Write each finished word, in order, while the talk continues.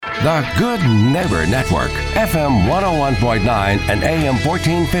The Good Neighbor Network, FM 101.9 and AM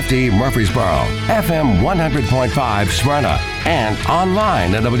 1450 Murfreesboro, FM 100.5 Smyrna, and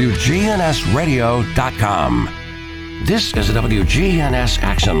online at WGNSradio.com. This is the WGNS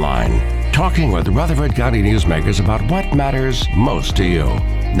Action Line, talking with Rutherford County newsmakers about what matters most to you.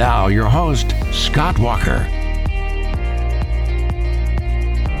 Now, your host, Scott Walker.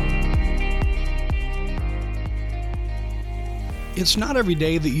 It's not every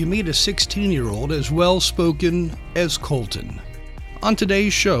day that you meet a 16-year-old as well-spoken as Colton. On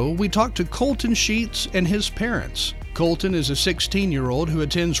today's show, we talk to Colton Sheets and his parents. Colton is a 16-year-old who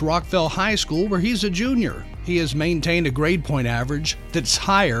attends Rockville High School where he's a junior. He has maintained a grade point average that's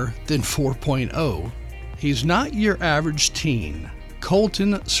higher than 4.0. He's not your average teen.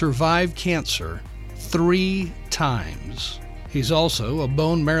 Colton survived cancer 3 times. He's also a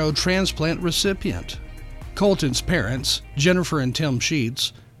bone marrow transplant recipient. Colton's parents, Jennifer and Tim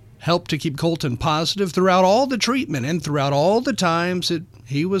Sheets, helped to keep Colton positive throughout all the treatment and throughout all the times that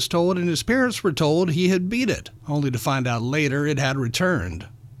he was told and his parents were told he had beat it, only to find out later it had returned.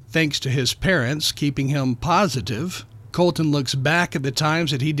 Thanks to his parents keeping him positive, Colton looks back at the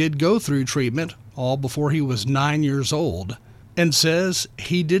times that he did go through treatment, all before he was 9 years old, and says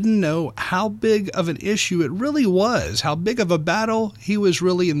he didn't know how big of an issue it really was, how big of a battle he was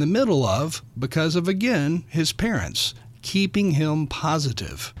really in the middle of because of, again, his parents keeping him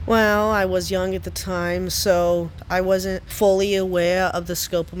positive. Well, I was young at the time, so I wasn't fully aware of the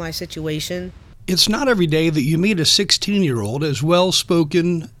scope of my situation. It's not every day that you meet a 16-year-old as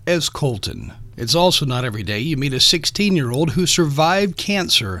well-spoken as Colton. It's also not every day you meet a 16-year-old who survived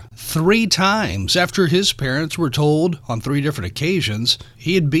cancer 3 times after his parents were told on 3 different occasions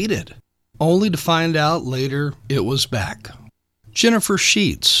he had beat it, only to find out later it was back. Jennifer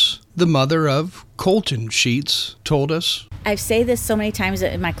Sheets, the mother of Colton Sheets, told us, I say this so many times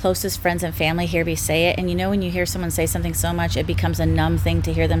that my closest friends and family hear me say it, and you know when you hear someone say something so much, it becomes a numb thing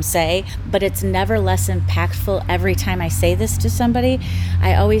to hear them say, but it's never less impactful every time I say this to somebody.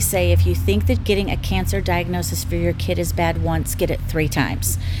 I always say, if you think that getting a cancer diagnosis for your kid is bad once, get it 3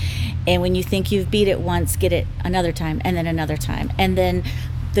 times. And when you think you've beat it once, get it another time, and then another time. And then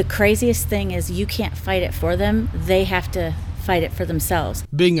the craziest thing is you can't fight it for them. They have to fight it for themselves.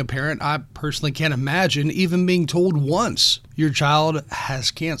 Being a parent, I personally can't imagine even being told once your child has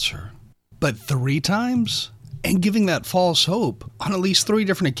cancer. But 3 times? And giving that false hope on at least 3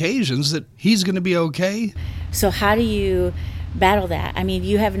 different occasions that he's going to be okay? So how do you battle that? I mean,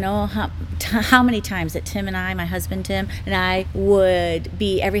 you have no how many times that Tim and I, my husband Tim, and I would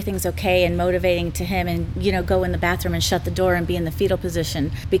be everything's okay and motivating to him and, go in the bathroom and shut the door and be in the fetal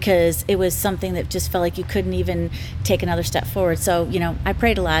position because it was something that just felt like you couldn't even take another step forward. So, I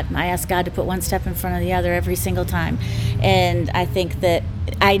prayed a lot. I asked God to put one step in front of the other every single time. And I think that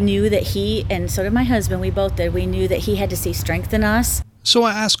I knew that he, and so did my husband, we both did, we knew that he had to see strength in us. So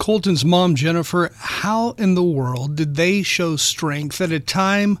I asked Colton's mom, Jennifer, how in the world did they show strength at a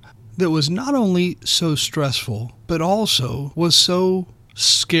time that was not only so stressful, but also was so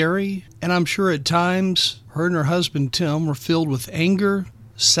scary? And I'm sure at times her and her husband, Tim, were filled with anger,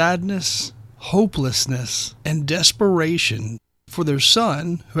 sadness, hopelessness, and desperation for their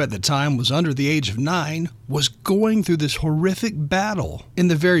son, who at the time was under the age of 9, was going through this horrific battle in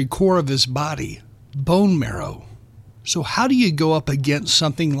the very core of his body, bone marrow. So how do you go up against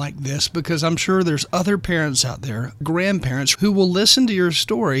something like this? Because I'm sure there's other parents out there, grandparents, who will listen to your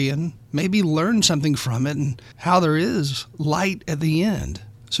story and maybe learn something from it and how there is light at the end.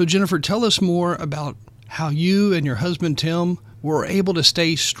 So Jennifer, tell us more about how you and your husband Tim were able to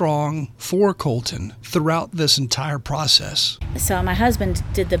stay strong for Colton throughout this entire process. So my husband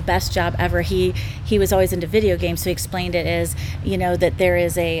did the best job ever. He was always into video games, so he explained it as, that there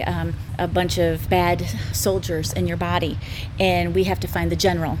is a bunch of bad soldiers in your body, and we have to find the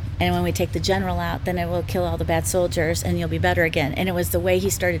general. And when we take the general out, then it will kill all the bad soldiers, and you'll be better again. And it was the way he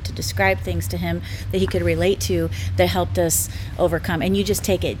started to describe things to him that he could relate to that helped us overcome. And you just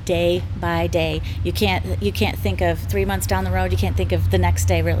take it day by day. You can't think of 3 months down the road. You can't think of the next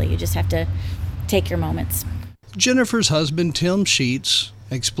day, really. You just have to take your moments. Jennifer's husband, Tim Sheets,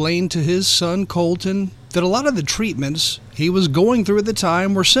 explained to his son, Colton, that a lot of the treatments he was going through at the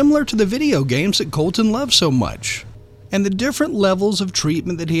time were similar to the video games that Colton loved so much. And the different levels of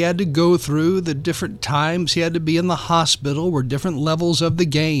treatment that he had to go through, the different times he had to be in the hospital were different levels of the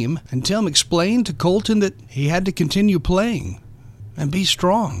game. And Tim explained to Colton that he had to continue playing and be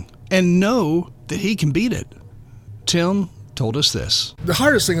strong and know that he can beat it. Tim told us this. The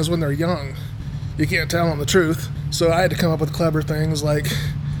hardest thing is when they're young. You can't tell them the truth. So I had to come up with clever things like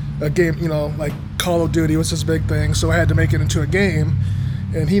a game, like Call of Duty was this big thing. So I had to make it into a game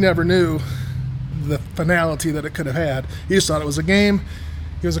And he never knew the finality that it could have had. He just thought it was a game.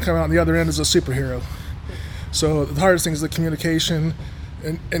 He was going to come out on the other end as a superhero. So the hardest thing is the communication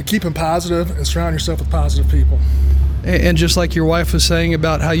and keeping positive and surround yourself with positive people. And just like your wife was saying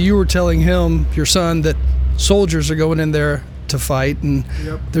about how you were telling him, your son, that soldiers are going in there to fight, and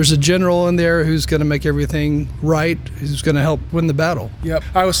there's a general in there who's going to make everything right, who's going to help win the battle. Yep.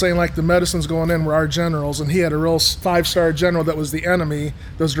 I was saying like the medicines going in were our generals, and he had a real 5-star general that was the enemy,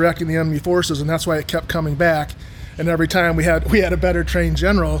 that was directing the enemy forces, and that's why it kept coming back. And every time we had a better trained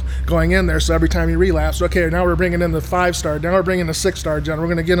general going in there, so every time he relapsed, okay, now we're bringing in the 5-star, now we're bringing the 6-star general,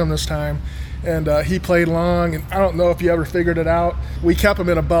 we're going to get him this time. And he played long, and I don't know if you ever figured it out. We kept him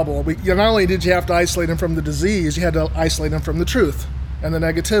in a bubble. Not only did you have to isolate him from the disease, you had to isolate him from the truth and the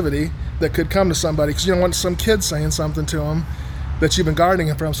negativity that could come to somebody, because you don't want some kid saying something to him that you've been guarding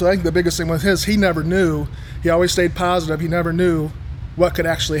him from. So I think the biggest thing with he never knew. He always stayed positive. He never knew what could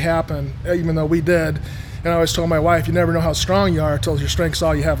actually happen, even though we did. And I always told my wife, you never know how strong you are until your strength's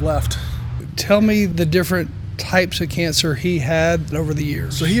all you have left. Tell me the different types of cancer he had over the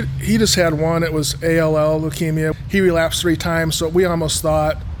years. So he just had one. It was ALL, leukemia. He relapsed 3 times, so we almost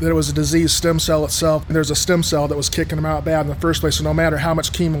thought that it was a diseased stem cell itself. There's a stem cell that was kicking him out bad in the first place, so no matter how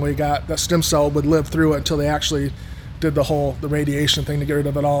much chemo he got, that stem cell would live through it until they actually did the radiation thing to get rid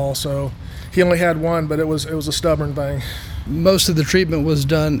of it all. So he only had one, but it was a stubborn thing. Most of the treatment was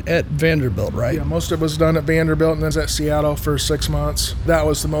done at Vanderbilt, right? Yeah, most of it was done at Vanderbilt and then at Seattle for 6 months. That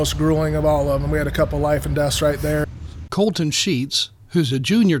was the most grueling of all of them. We had a couple life and deaths right there. Colton Sheets, who's a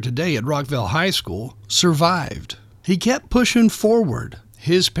junior today at Rockville High School, survived. He kept pushing forward.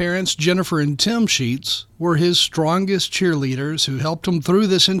 His parents, Jennifer and Tim Sheets, were his strongest cheerleaders who helped him through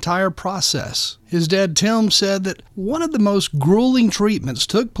this entire process. His dad, Tim, said that one of the most grueling treatments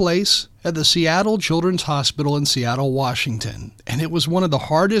took place at the Seattle Children's Hospital in Seattle, Washington. And it was one of the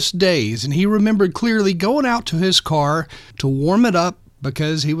hardest days, and he remembered clearly going out to his car to warm it up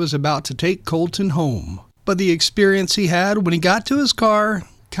because he was about to take Colton home. But the experience he had when he got to his car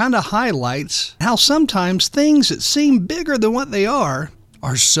kind of highlights how sometimes things that seem bigger than what they are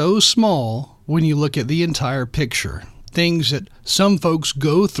so small when you look at the entire picture. Things that some folks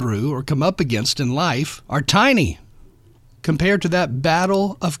go through or come up against in life are tiny compared to that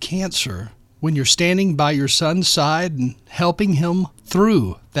battle of cancer when you're standing by your son's side and helping him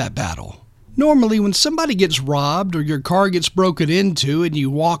through that battle. Normally, when somebody gets robbed or your car gets broken into and you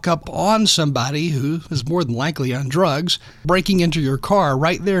walk up on somebody who is more than likely on drugs, breaking into your car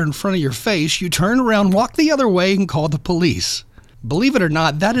right there in front of your face, you turn around, walk the other way, and call the police. Believe it or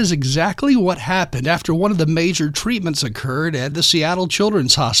not, that is exactly what happened after one of the major treatments occurred at the Seattle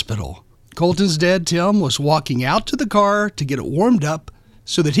Children's Hospital. Colton's dad, Tim, was walking out to the car to get it warmed up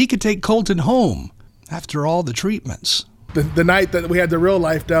so that he could take Colton home after all the treatments. The night that we had the real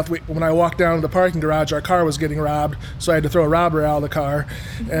life death, when I walked down to the parking garage, our car was getting robbed, so I had to throw a robber out of the car,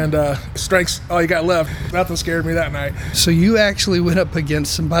 and strength's all you got left. Nothing scared me that night. So you actually went up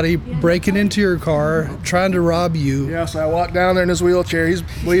against somebody breaking into your car, trying to rob you. Yeah, so I walked down there in his wheelchair. He's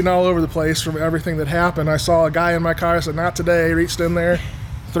bleeding all over the place from everything that happened. I saw a guy in my car. I said, not today. He reached in there,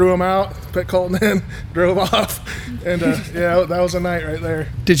 threw him out, put Colton in, drove off. And yeah, that was a night right there.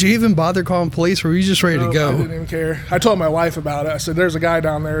 Did you even bother calling police, or were you just ready to go? I didn't even care. I told my wife about it. I said, there's a guy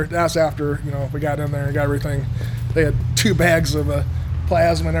down there. That's after, we got in there and got everything. They had 2 bags of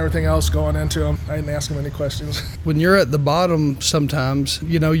plasma and everything else going into them. I didn't ask them any questions. When you're at the bottom sometimes,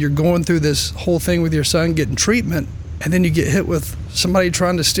 you're going through this whole thing with your son getting treatment, and then you get hit with somebody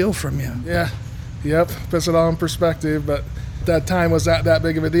trying to steal from you. Yeah. Yep. Puts it all in perspective. But that time was that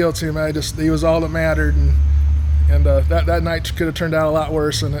big of a deal to me. He was all that mattered. And that night could have turned out a lot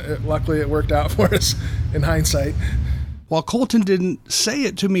worse, and luckily it worked out for us in hindsight. While Colton didn't say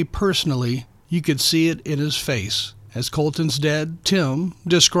it to me personally, you could see it in his face as Colton's dad, Tim,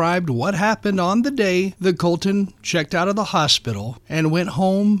 described what happened on the day that Colton checked out of the hospital and went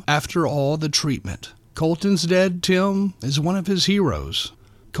home after all the treatment. Colton's dad, Tim, is one of his heroes.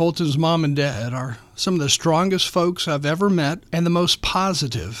 Colton's mom and dad are some of the strongest folks I've ever met and the most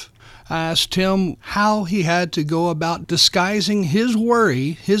positive. I asked Tim how he had to go about disguising his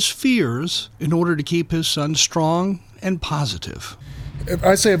worry, his fears, in order to keep his son strong and positive. If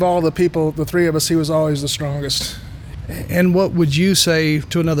I say of all the people, the 3 of us, he was always the strongest. And what would you say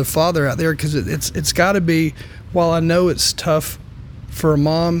to another father out there? Because it's got to be, while I know it's tough for a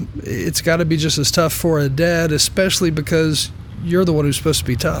mom, it's got to be just as tough for a dad, especially because you're the one who's supposed to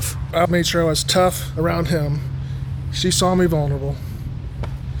be tough. I made sure I was tough around him. She saw me vulnerable.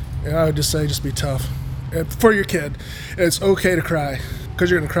 And I would just say, just be tough. And for your kid, it's okay to cry, because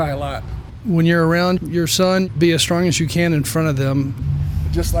you're going to cry a lot. When you're around your son, be as strong as you can in front of them.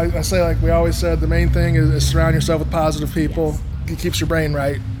 just like I say, like we always said, the main thing is surround yourself with positive people. It keeps your brain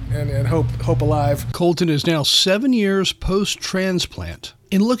right and hope alive. Colton is now 7 years post-transplant.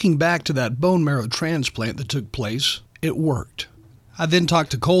 In looking back to that bone marrow transplant that took place, it worked. I then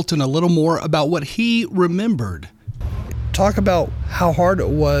talked to Colton a little more about what he remembered. Talk about how hard it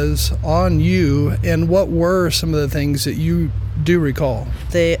was on you and what were some of the things that you do recall.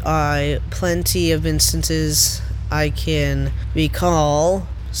 There are plenty of instances I can recall,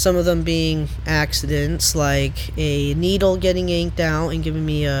 some of them being accidents, like a needle getting inked out and giving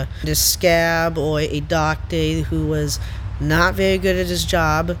me a scab, or a doctor who was not very good at his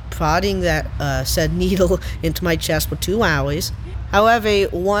job prodding that said needle into my chest for 2 hours. However,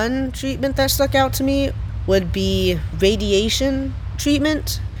 one treatment that stuck out to me would be radiation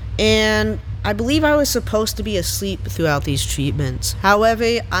treatment, and I believe I was supposed to be asleep throughout these treatments.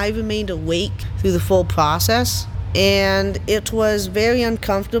 However, I remained awake through the full process, and it was very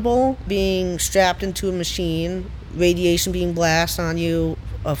uncomfortable being strapped into a machine, radiation being blasted on you,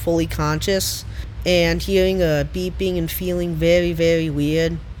 fully conscious, and hearing a beeping and feeling very, very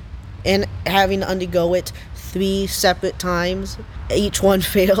weird, and having to undergo it 3 separate times. Each one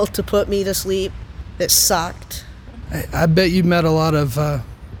failed to put me to sleep. It sucked. I bet you met a lot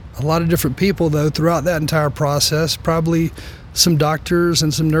of different people, though, throughout that entire process. Probably some doctors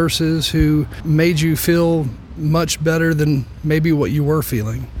and some nurses who made you feel much better than maybe what you were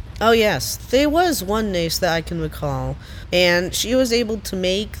feeling. Oh, yes. There was one nurse that I can recall, and she was able to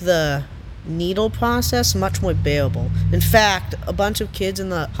make the needle process much more bearable. In fact, a bunch of kids in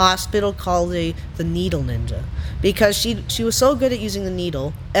the hospital called her the needle ninja, because she was so good at using the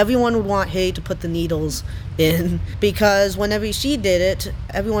needle. Everyone would want her to put the needles in, because whenever she did it,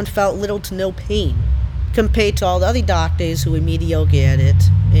 everyone felt little to no pain, compared to all the other doctors who were mediocre at it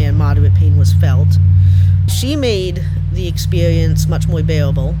and moderate pain was felt. She made the experience much more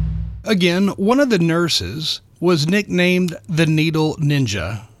bearable. Again, one of the nurses was nicknamed the Needle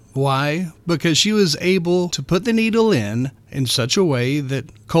Ninja. Why? Because she was able to put the needle in such a way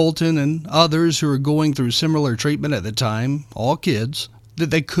that Colton and others who were going through similar treatment at the time, all kids, that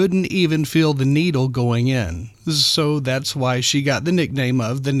they couldn't even feel the needle going in. So that's why she got the nickname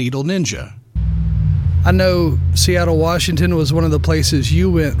of the Needle Ninja. I know Seattle, Washington was one of the places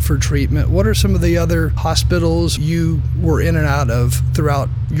you went for treatment. What are some of the other hospitals you were in and out of throughout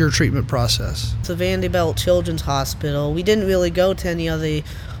your treatment process? The Vanderbilt Children's Hospital. We didn't really go to any other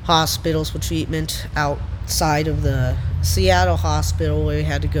hospitals for treatment outside of the Seattle hospital where we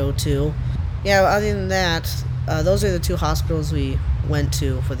had to go to. Yeah, other than that, those are the 2 hospitals we went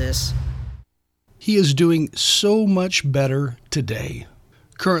to for this. He is doing so much better today.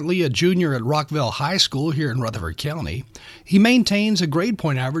 Currently a junior at Rockville High School here in Rutherford County, he maintains a grade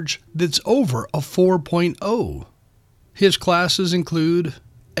point average that's over a 4.0. His classes include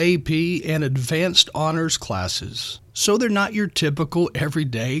AP and advanced honors classes, so they're not your typical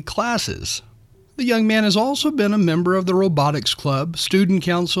everyday classes. The young man has also been a member of the Robotics Club, Student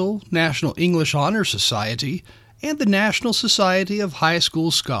Council, National English Honor Society, and the National Society of High School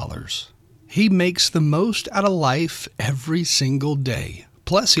Scholars. He makes the most out of life every single day.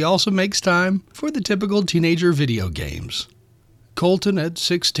 Plus, he also makes time for the typical teenager video games. Colton, at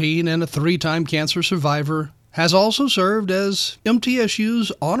 16 and a 3-time cancer survivor, has also served as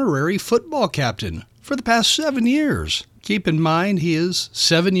MTSU's honorary football captain for the past 7 years. Keep in mind, he is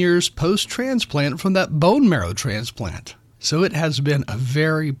 7 years post-transplant from that bone marrow transplant. So it has been a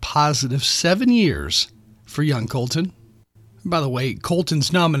very positive 7 years for young Colton. By the way,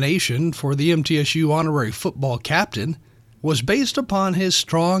 Colton's nomination for the MTSU honorary football captain was based upon his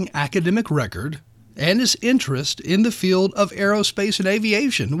strong academic record and his interest in the field of aerospace and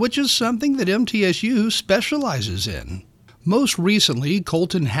aviation, which is something that MTSU specializes in. Most recently,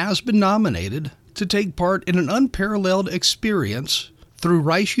 Colton has been nominated to take part in an unparalleled experience through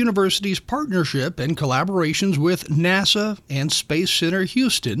Rice University's partnership and collaborations with NASA and Space Center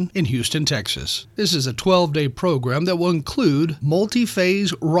Houston in Houston, Texas. This is a 12-day program that will include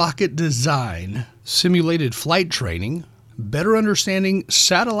multi-phase rocket design, simulated flight training, better understanding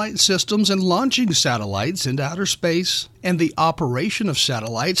satellite systems and launching satellites into outer space, and the operation of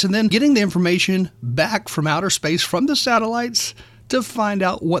satellites, and then getting the information back from outer space from the satellites to find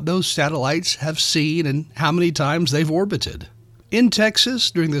out what those satellites have seen and how many times they've orbited. In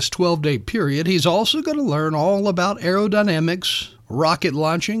Texas, during this 12-day period, he's also going to learn all about aerodynamics, rocket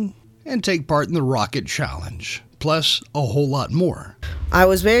launching, and take part in the Rocket Challenge, plus a whole lot more. I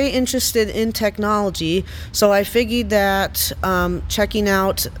was very interested in technology, so I figured that checking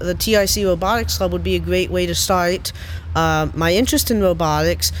out the TIC Robotics Club would be a great way to start my interest in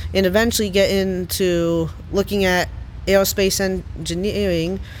robotics and eventually get into looking at aerospace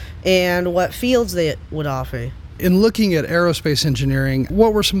engineering and what fields they would offer. In looking at aerospace engineering,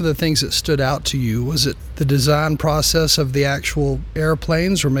 what were some of the things that stood out to you? Was it the design process of the actual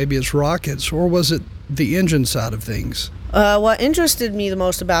airplanes, or maybe it's rockets, or was it the engine side of things? What interested me the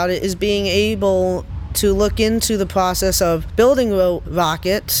most about it is being able to look into the process of building a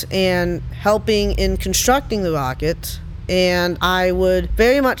rocket and helping in constructing the rocket. And I would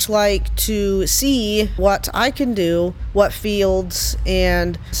very much like to see what I can do, what fields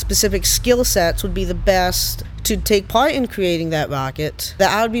and specific skill sets would be the best to take part in creating that rocket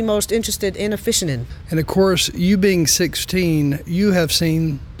that I would be most interested in efficient in. And of course, you being 16, you have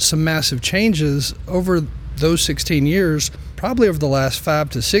seen some massive changes over those 16 years. Probably over the last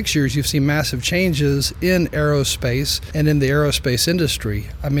 5 to 6 years, you've seen massive changes in aerospace and in the aerospace industry.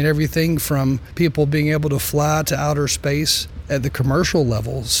 I mean, everything from people being able to fly to outer space at the commercial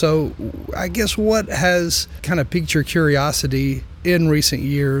level. So I guess what has kind of piqued your curiosity in recent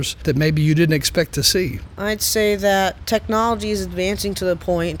years that maybe you didn't expect to see? I'd say that technology is advancing to the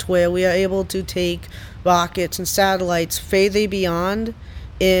point where we are able to take rockets and satellites further beyond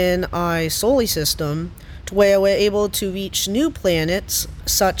in our solar system, where we're able to reach new planets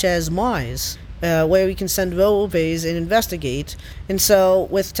such as Mars, where we can send rovers and investigate. And so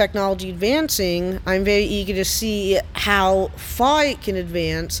with technology advancing, I'm very eager to see how far it can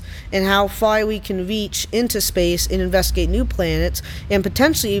advance and how far we can reach into space and investigate new planets and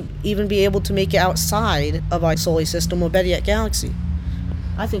potentially even be able to make it outside of our solar system or better yet, galaxy.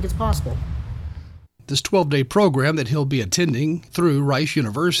 I think it's possible. This 12-day program that he'll be attending through Rice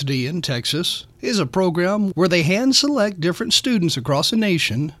University in Texas is a program where they hand-select different students across the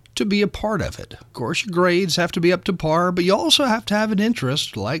nation to be a part of it. Of course, your grades have to be up to par, but you also have to have an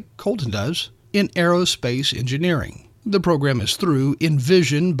interest, like Colton does, in aerospace engineering. The program is through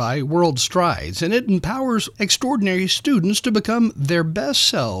Envision by World Strides, and it empowers extraordinary students to become their best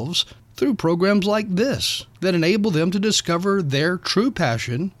selves through programs like this that enable them to discover their true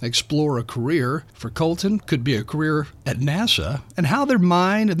passion, explore a career. For Colton, could be a career at NASA, and how their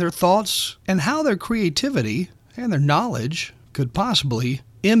mind and their thoughts and how their creativity and their knowledge could possibly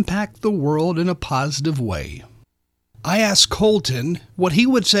impact the world in a positive way. I asked Colton what he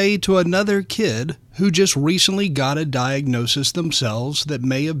would say to another kid who just recently got a diagnosis themselves that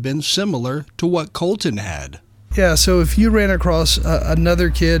may have been similar to what Colton had. Yeah, so if you ran across another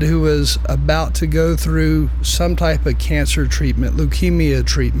kid who was about to go through some type of cancer treatment, leukemia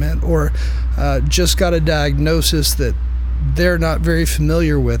treatment, or just got a diagnosis that they're not very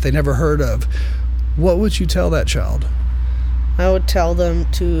familiar with, they never heard of, what would you tell that child? I would tell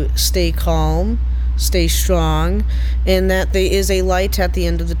them to stay calm, stay strong, and that there is a light at the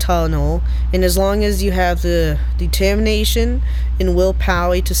end of the tunnel. And as long as you have the determination and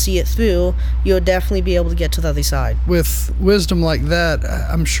willpower to see it through, you'll definitely be able to get to the other side. With wisdom like that,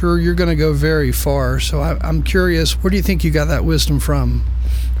 I'm sure you're going to go very far. So I'm curious, where do you think you got that wisdom from?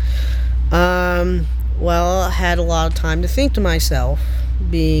 Well, I had a lot of time to think to myself,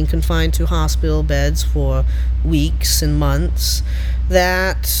 being confined to hospital beds for weeks and months,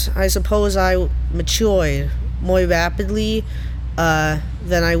 that I suppose I matured more rapidly than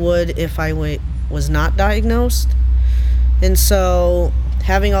I would if I was not diagnosed. And so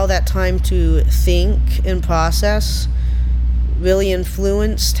having all that time to think and process really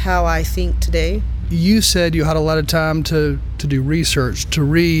influenced how I think today. You said you had a lot of time to do research, to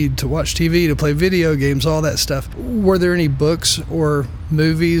read, to watch TV, to play video games, all that stuff. Were there any books or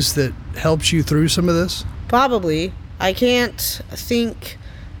movies that helped you through some of this? Probably. I can't think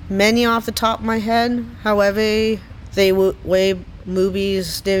many off the top of my head. However, they were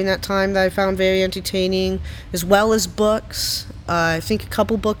movies during that time that I found very entertaining, as well as books. I think a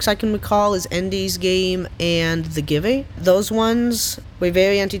couple books I can recall is Ender's Game and The Giver. Those ones were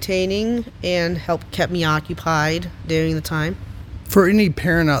very entertaining and kept me occupied during the time. For any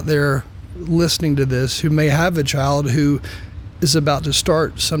parent out there listening to this who may have a child who is about to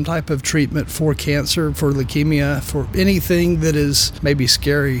start some type of treatment for cancer, for leukemia, for anything that is maybe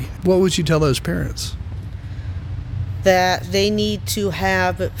scary, what would you tell those parents? That they need to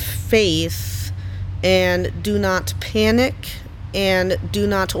have faith and do not panic and do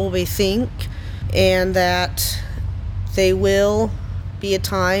not overthink, and that there will be a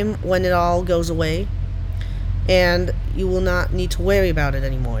time when it all goes away and you will not need to worry about it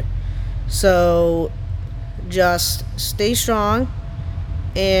anymore. So just stay strong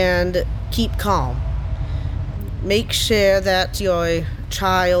and keep calm. Make sure that your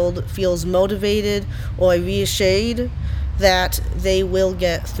child feels motivated or reassured that they will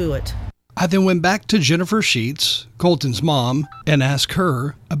get through it. I then went back to Jennifer Sheets, Colton's mom, and asked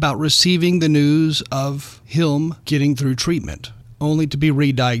her about receiving the news of him getting through treatment, only to be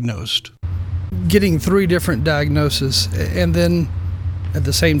re-diagnosed. Getting 3 different diagnoses, and then at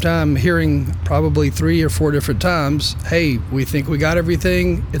the same time hearing probably 3 or 4 different times, hey, we think we got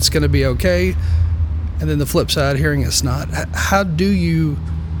everything, it's going to be okay, and then the flip side, hearing it's not. How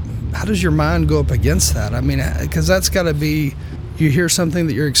does your mind go up against that? I mean, because that's got to be, you hear something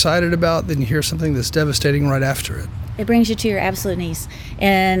that you're excited about, then you hear something that's devastating right after it. It brings you to your absolute knees.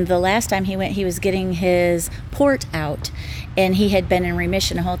 And the last time he went, he was getting his port out, and he had been in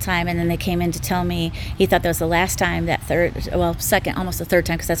remission the whole time. And then they came in to tell me he thought that was the last time, second, almost the third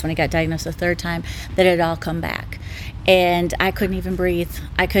time, because that's when he got diagnosed the third time, that it had all come back. And I couldn't even breathe.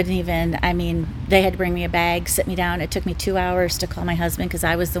 They had to bring me a bag, sit me down. It took me 2 hours to call my husband because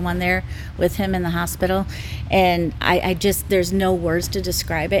I was the one there with him in the hospital. And I just, there's no words to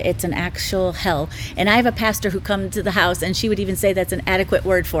describe it. It's an actual hell. And I have a pastor who comes to the house, and she would even say that's an adequate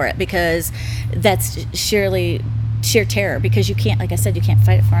word for it, because that's sheer terror, because you can't, like I said, you can't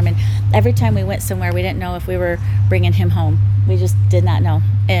fight it for him. And every time we went somewhere, we didn't know if we were bringing him home. We just did not know.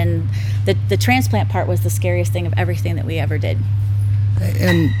 And the transplant part was the scariest thing of everything that we ever did.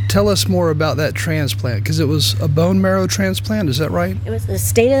 And tell us more about that transplant, because it was a bone marrow transplant, is that right? It was a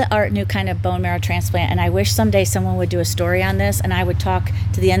state-of-the-art new kind of bone marrow transplant, and I wish someday someone would do a story on this, and I would talk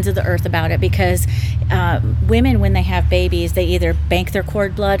to the ends of the earth about it, because women, when they have babies, they either bank their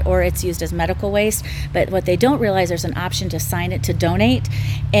cord blood or it's used as medical waste, but what they don't realize, there's an option to sign it to donate,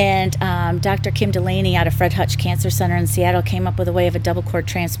 and Dr. Kim Delaney out of Fred Hutch Cancer Center in Seattle came up with a way of a double cord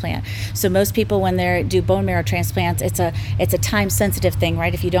transplant. So most people, when they do bone marrow transplants, it's a time-sensitive thing,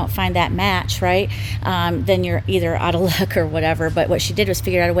 right? If you don't find that match, right, then you're either out of luck or whatever. But what she did was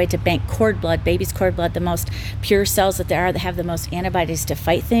figure out a way to bank cord blood, baby's cord blood, the most pure cells that there are, that have the most antibodies to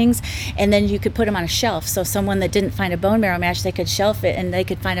fight things, and then you could put them on a shelf. So someone that didn't find a bone marrow match, they could shelf it, and they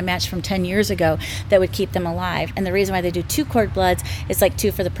could find a match from 10 years ago that would keep them alive. And the reason why they do 2 cord bloods, it's like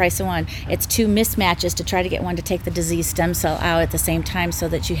 2 for the price of 1. It's 2 mismatches to try to get one to take the diseased stem cell out at the same time, so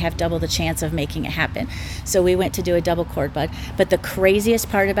that you have double the chance of making it happen. So we went to do a double cord blood. But the craziest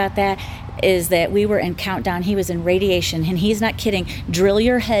part about that is that we were in countdown. He was in radiation, and he's not kidding. Drill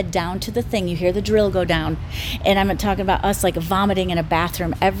your head down to the thing. You hear the drill go down. And I'm talking about us like vomiting in a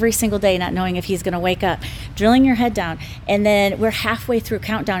bathroom every single day, not knowing if he's going to wake up. Drilling your head down. And then we're halfway through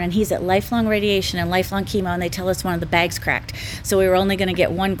countdown, and he's at lifelong radiation and lifelong chemo, and they tell us one of the bags cracked. So we were only going to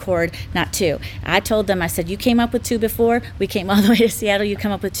get 1 cord, not 2. I told them, I said, you came up with 2 before. We came all the way to Seattle. You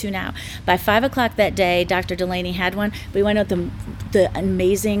come up with 2 now. By 5 o'clock that day, Dr. Delaney had one. We went out the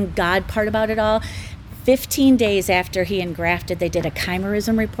amazing God part about it all. 15 days after he engrafted, they did a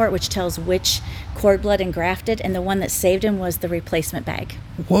chimerism report, which tells which cord blood engrafted, and the one that saved him was the replacement bag.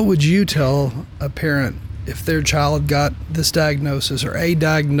 What would you tell a parent if their child got this diagnosis, or a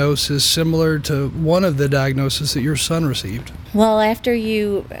diagnosis similar to one of the diagnoses that your son received? Well, after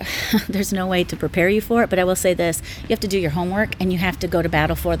there's no way to prepare you for it, but I will say this, you have to do your homework, and you have to go to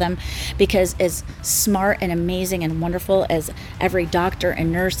battle for them, because as smart and amazing and wonderful as every doctor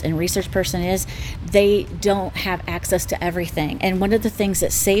and nurse and research person is, they don't have access to everything. And one of the things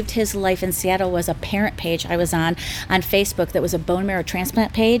that saved his life in Seattle was a parent page I was on Facebook that was a bone marrow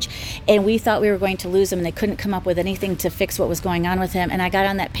transplant page, and we thought we were going to lose him, and they couldn't come up with anything to fix what was going on with him. And I got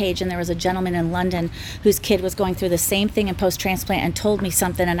on that page, and there was a gentleman in London whose kid was going through the same thing in post-transplant, and told me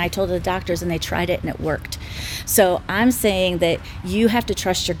something, and I told the doctors, and they tried it, and it worked. So I'm saying that you have to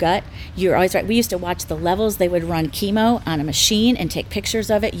trust your gut. You're always right. We used to watch the levels. They would run chemo on a machine and take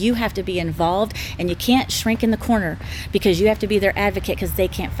pictures of it. You have to be involved, and you can't shrink in the corner, because you have to be their advocate, because they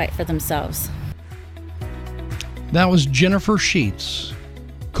can't fight for themselves. That was Jennifer Sheets,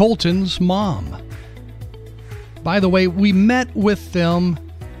 Colton's mom. By the way, we met with them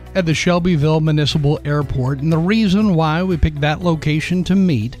at the Shelbyville Municipal Airport, and the reason why we picked that location to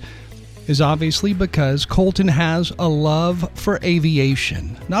meet is obviously because Colton has a love for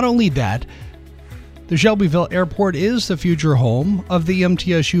aviation. Not only that, the Shelbyville Airport is the future home of the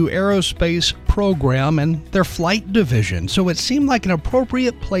MTSU Aerospace program and their flight division, so it seemed like an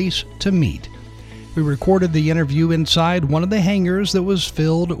appropriate place to meet. We recorded the interview inside one of the hangars that was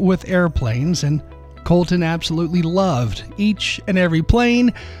filled with airplanes, and Colton absolutely loved each and every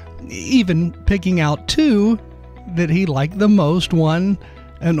plane, even picking out 2 that he liked the most. One,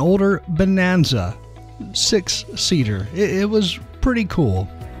 an older Bonanza 6-seater. It was pretty cool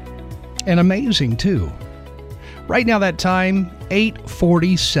and amazing too. Right now that time,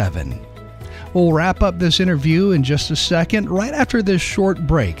 8:47. We'll wrap up this interview in just a second, right after this short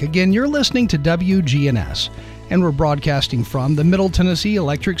break. Again, you're listening to WGNS, And we're broadcasting from the Middle Tennessee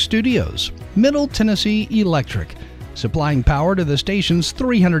Electric Studios. Middle Tennessee Electric, supplying power to the station's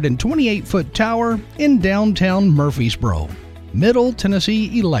 328-foot tower in downtown Murfreesboro. Middle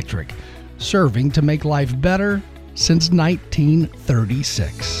Tennessee Electric, serving to make life better since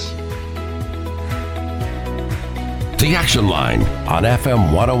 1936. The Action Line on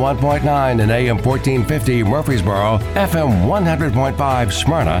FM 101.9 and AM 1450 Murfreesboro, FM 100.5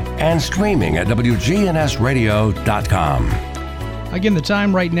 Smyrna, and streaming at WGNSradio.com. Again, the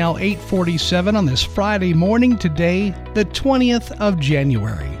time right now, 8:47 on this Friday morning, today, the 20th of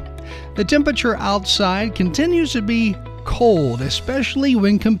January. The temperature outside continues to be cold, especially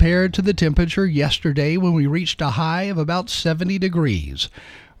when compared to the temperature yesterday when we reached a high of about 70 degrees.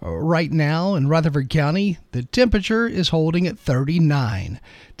 Right now in Rutherford County, the temperature is holding at 39.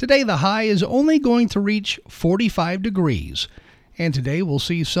 Today, the high is only going to reach 45 degrees. And today, we'll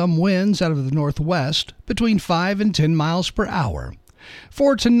see some winds out of the northwest between 5 and 10 miles per hour.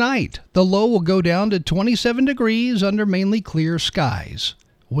 For tonight, the low will go down to 27 degrees under mainly clear skies.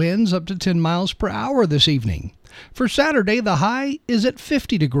 Winds up to 10 miles per hour this evening. For Saturday, the high is at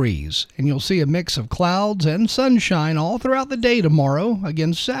 50 degrees, and you'll see a mix of clouds and sunshine all throughout the day tomorrow.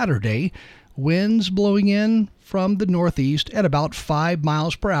 Again, Saturday, winds blowing in from the northeast at about 5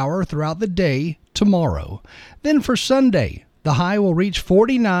 miles per hour throughout the day tomorrow. Then for Sunday, the high will reach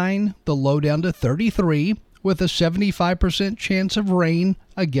 49, the low down to 33, with a 75% chance of rain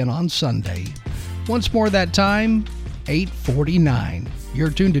again on Sunday. Once more that time, 8:49. You're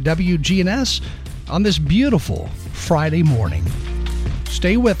tuned to WGNS on this beautiful Friday morning.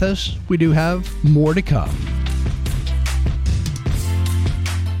 Stay with us. We do have more to come.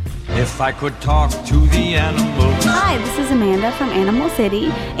 If I could talk to the animals. Hi, this is Amanda from Animal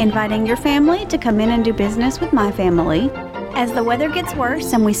City, inviting your family to come in and do business with my family. As the weather gets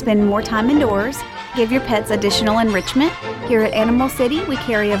worse and we spend more time indoors, give your pets additional enrichment. Here at Animal City, we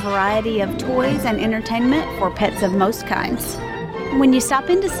carry a variety of toys and entertainment for pets of most kinds. When you stop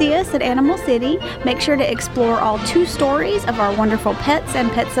in to see us at Animal City, make sure to explore all 2 stories of our wonderful pets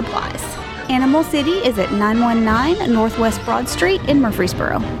and pet supplies. Animal City is at 919 Northwest Broad Street in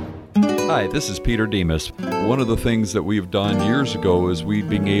Murfreesboro. Hi, this is Peter Demas. One of the things that we've done years ago is we've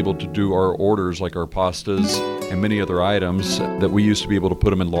been able to do our orders like our pastas and many other items that we used to be able to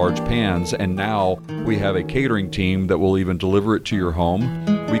put them in large pans, and now we have a catering team that will even deliver it to your home.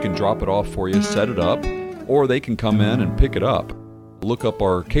 We can drop it off for you, set it up, or they can come in and pick it up. Look up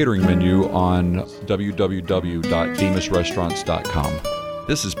our catering menu on www.demasrestaurants.com.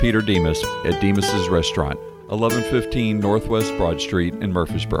 This is Peter Demas at Demas's Restaurant, 1115 Northwest Broad Street in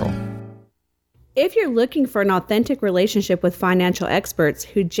Murfreesboro. If you're looking for an authentic relationship with financial experts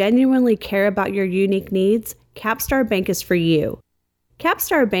who genuinely care about your unique needs, Capstar Bank is for you.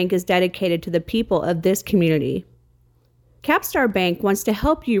 Capstar Bank is dedicated to the people of this community. Capstar Bank wants to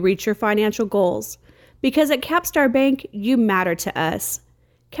help you reach your financial goals. Because at Capstar Bank, you matter to us.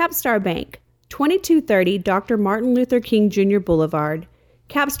 Capstar Bank, 2230 Dr. Martin Luther King Jr. Boulevard,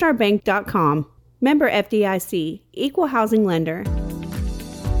 capstarbank.com. Member FDIC, Equal Housing Lender.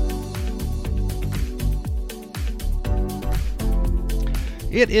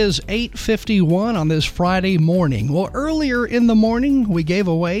 It is 8:51 on this Friday morning. Well, earlier in the morning, we gave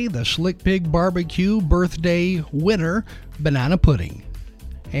away the Slick Pig Barbecue birthday winner, banana pudding.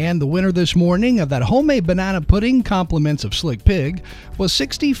 And the winner this morning of that homemade banana pudding, compliments of Slick Pig, was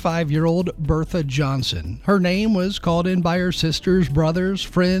 65-year-old Bertha Johnson. Her name was called in by her sisters, brothers,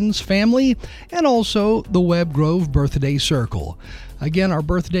 friends, family, and also the Webb Grove Birthday Circle. Again, our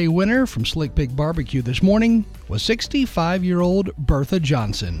birthday winner from Slick Pig Barbecue this morning was 65-year-old Bertha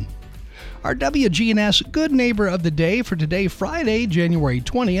Johnson. Our WGNS Good Neighbor of the Day for today, Friday, January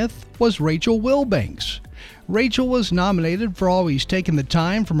 20th, was Rachel Wilbanks. Rachel was nominated for always taking the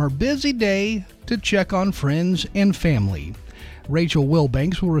time from her busy day to check on friends and family. Rachel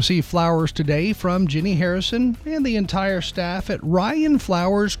Wilbanks will receive flowers today from Jenny Harrison and the entire staff at Ryan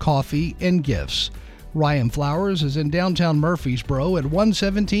Flowers Coffee and Gifts. Ryan Flowers is in downtown Murfreesboro at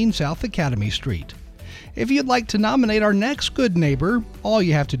 117 South Academy Street. If you'd like to nominate our next good neighbor, all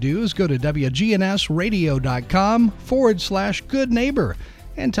you have to do is go to WGNSradio.com/good neighbor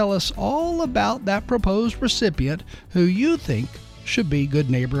and tell us all about that proposed recipient who you think should be Good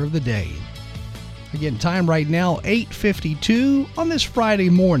Neighbor of the Day. Again, time right now, 8:52 on this Friday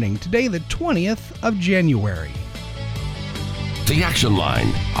morning, today the 20th of January. The Action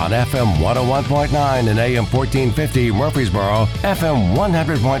Line on FM 101.9 and AM 1450 Murfreesboro, FM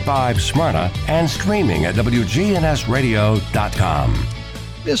 100.5 Smyrna, and streaming at WGNSradio.com.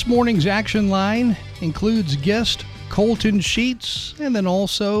 This morning's Action Line includes guest Colton Sheets and then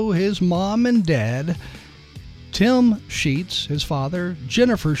also his mom and dad. Tim Sheets, his father,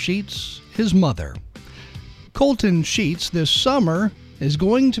 Jennifer Sheets, his mother. Colton Sheets this summer is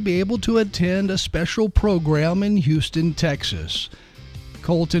going to be able to attend a special program in Houston, Texas.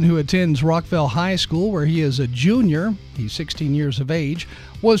 Colton, who attends Rockville High School, where he is a junior, he's 16 years of age,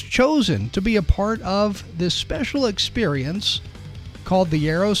 was chosen to be a part of this special experience called the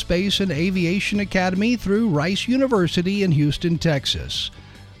Aerospace and Aviation Academy through Rice University in Houston, Texas.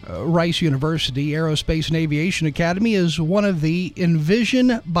 Rice University Aerospace and Aviation Academy is one of the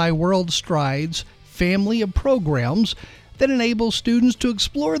Envision by World Strides family of programs that enable students to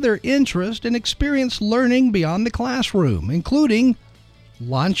explore their interest and experience learning beyond the classroom, including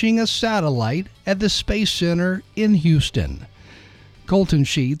launching a satellite at the Space Center in Houston. Colton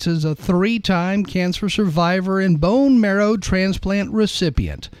Sheets is a 3-time cancer survivor and bone marrow transplant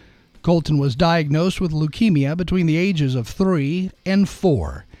recipient. Colton was diagnosed with leukemia between the ages of 3 and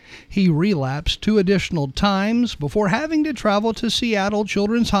 4. He relapsed 2 additional times before having to travel to Seattle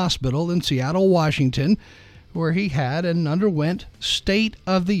Children's Hospital in Seattle, Washington, where he had and underwent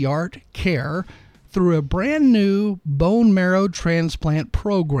state-of-the-art care through a brand new bone marrow transplant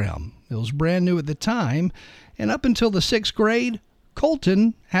program. It was brand new at the time, and up until the 6th grade,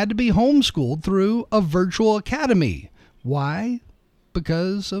 Colton had to be homeschooled through a virtual academy. Why?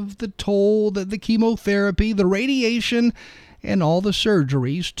 Because of the toll that the chemotherapy, the radiation, and all the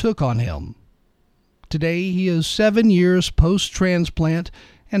surgeries took on him. Today, he is 7 years post-transplant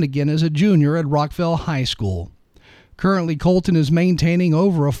and again is a junior at Rockville High School. Currently, Colton is maintaining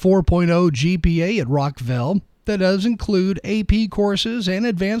over a 4.0 GPA at Rockville that does include AP courses and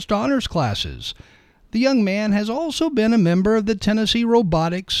advanced honors classes. The young man has also been a member of the Tennessee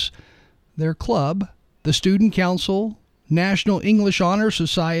Robotics, their club, the Student Council, National English Honor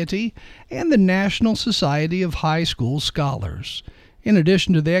Society, and the National Society of High School Scholars. In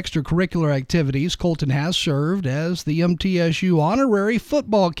addition to the extracurricular activities, Colton has served as the MTSU honorary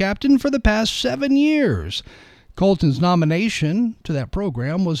football captain for the past 7 years. Colton's nomination to that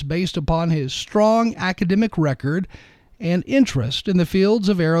program was based upon his strong academic record and interest in the fields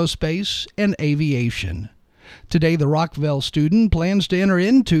of aerospace and aviation. Today, the Rockville student plans to enter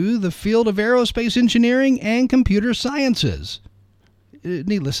into the field of aerospace engineering and computer sciences.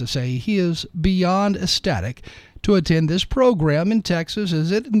 Needless to say, he is beyond ecstatic to attend this program in Texas,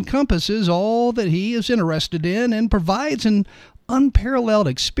 as it encompasses all that he is interested in and provides an unparalleled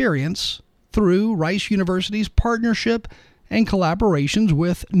experience through Rice University's partnership and collaborations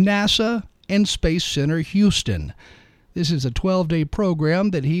with NASA and Space Center Houston. This is a 12-day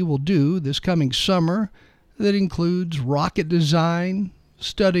program that he will do this coming summer that includes rocket design,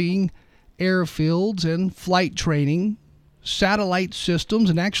 studying airfields and flight training, satellite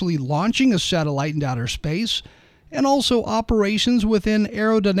systems and actually launching a satellite into outer space, and also operations within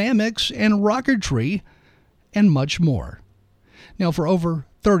aerodynamics and rocketry, and much more. Now, for over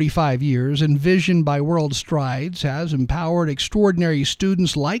 35 years, Envision by World Strides has empowered extraordinary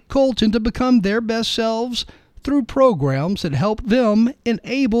students like Colton to become their best selves through programs that help them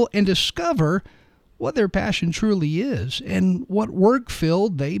enable and discover what their passion truly is and what work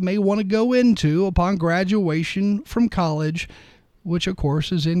field they may want to go into upon graduation from college, which of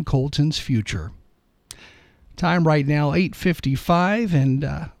course is in Colton's future. Time right now, 8:55,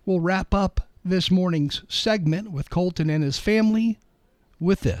 and we'll wrap up this morning's segment with Colton and his family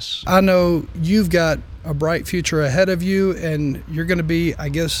with this. I know you've got a bright future ahead of you, and you're going to be, I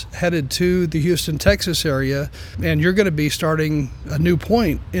guess, headed to the Houston, Texas area, and you're going to be starting a new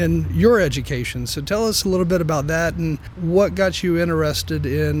point in your education. So tell us a little bit about that and what got you interested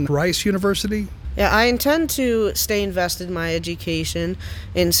in Rice University. Yeah, I intend to stay invested in my education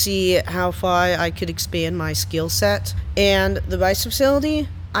and see how far I could expand my skill set. And the Rice facility,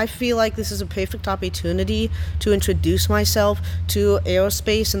 I feel like this is a perfect opportunity to introduce myself to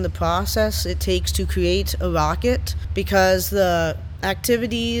aerospace and the process it takes to create a rocket, because the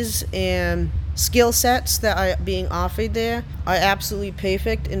activities and skill sets that are being offered there are absolutely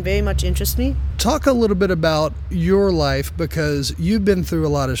perfect and very much interest me. Talk a little bit about your life, because you've been through a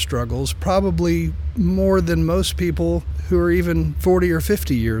lot of struggles, probably more than most people who are even 40 or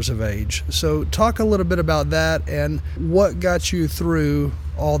 50 years of age. So talk a little bit about that and what got you through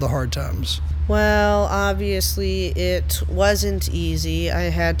all the hard times. Well, obviously it wasn't easy. I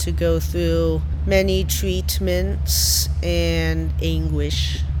had to go through many treatments and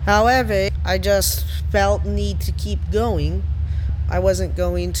anguish. However, I just felt need to keep going. I wasn't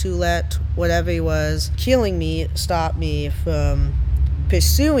going to let whatever was killing me stop me from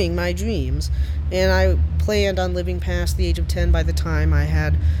pursuing my dreams. And I planned on living past the age of 10 by the time I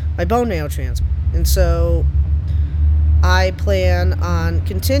had my bone marrow transplant. And so I plan on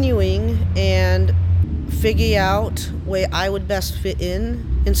continuing and figure out where I would best fit in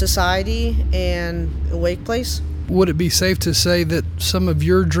society and a workplace. Would it be safe to say that some of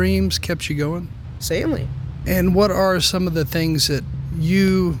your dreams kept you going? Certainly. And what are some of the things that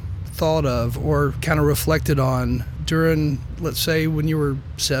you thought of or kind of reflected on during, let's say, when you were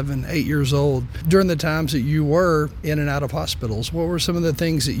 7, 8 years old, during the times that you were in and out of hospitals? What were some of the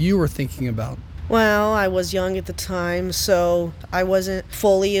things that you were thinking about? Well, I was young at the time, so I wasn't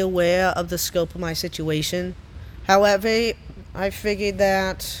fully aware of the scope of my situation. However, I figured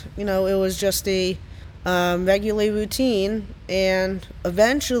that, it was just a regular routine, and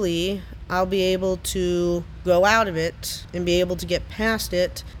eventually I'll be able to grow out of it and be able to get past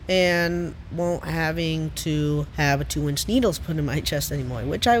it and won't having to have 2-inch needles put in my chest anymore,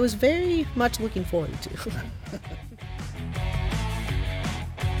 which I was very much looking forward to.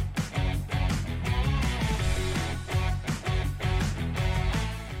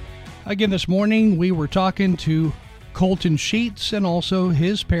 Again, this morning we were talking to Colton Sheets and also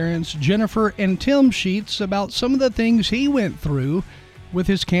his parents, Jennifer and Tim Sheets, about some of the things he went through with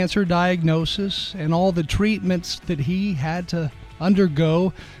his cancer diagnosis and all the treatments that he had to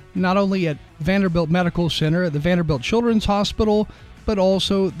undergo, not only at Vanderbilt Medical Center, at the Vanderbilt Children's Hospital, but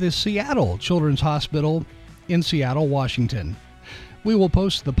also the Seattle Children's Hospital in Seattle, Washington. We will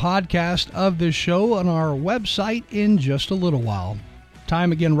post the podcast of this show on our website in just a little while.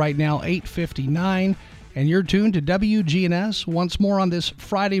 Time again right now, 8:59, and you're tuned to WGNS once more on this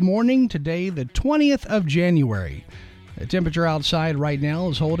Friday morning, today the 20th of January. The temperature outside right now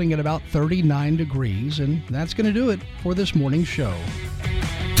is holding at about 39 degrees, and that's going to do it for this morning's show.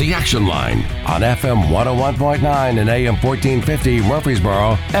 The Action Line on FM 101.9 and AM 1450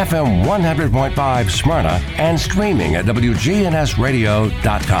 Murfreesboro, FM 100.5 Smyrna, and streaming at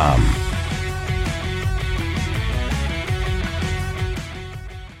WGNSradio.com.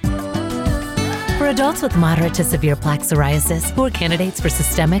 For adults with moderate to severe plaque psoriasis who are candidates for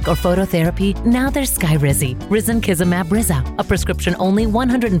systemic or phototherapy, now there's Skyrizi, Risankizumab Riza, a prescription-only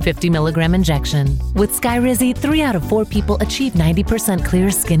 150 milligram injection. With Skyrizi, 3 out of 4 people achieve 90% clear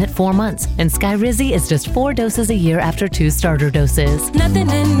skin at 4 months, and Skyrizi is just 4 doses a year after 2 starter doses. Nothing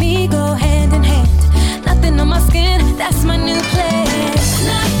and me go hand in hand. Nothing on my skin, that's my new plan.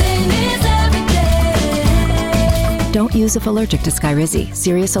 Nothing is every day. Don't use if allergic to Skyrizi.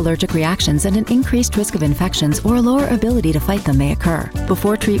 Serious allergic reactions and an increased risk of infections or a lower ability to fight them may occur.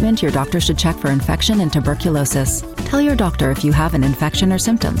 Before treatment, your doctor should check for infection and tuberculosis. Tell your doctor if you have an infection or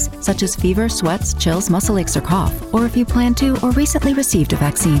symptoms, such as fever, sweats, chills, muscle aches, or cough, or if you plan to or recently received a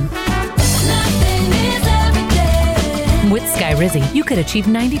vaccine. With Skyrizi, you could achieve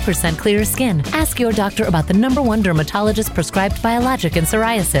 90% clearer skin. Ask your doctor about the #1 dermatologist prescribed biologic in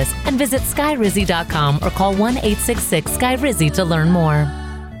psoriasis and visit Skyrizi.com or call 1-866-SKYRIZI to learn more.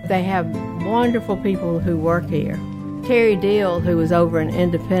 They have wonderful people who work here. Terry Deal, who was over in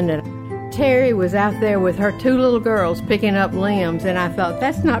Independent, Terry was out there with her 2 little girls picking up limbs, and I thought,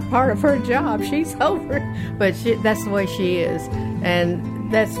 that's not part of her job. She's over it. But that's the way she is. And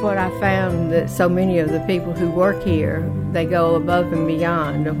that's what I found, that so many of the people who work here, they go above and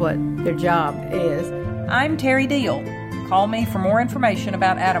beyond of what their job is. I'm Terry Deal. Call me for more information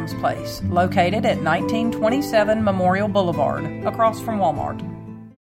about Adams Place, located at 1927 Memorial Boulevard, across from Walmart.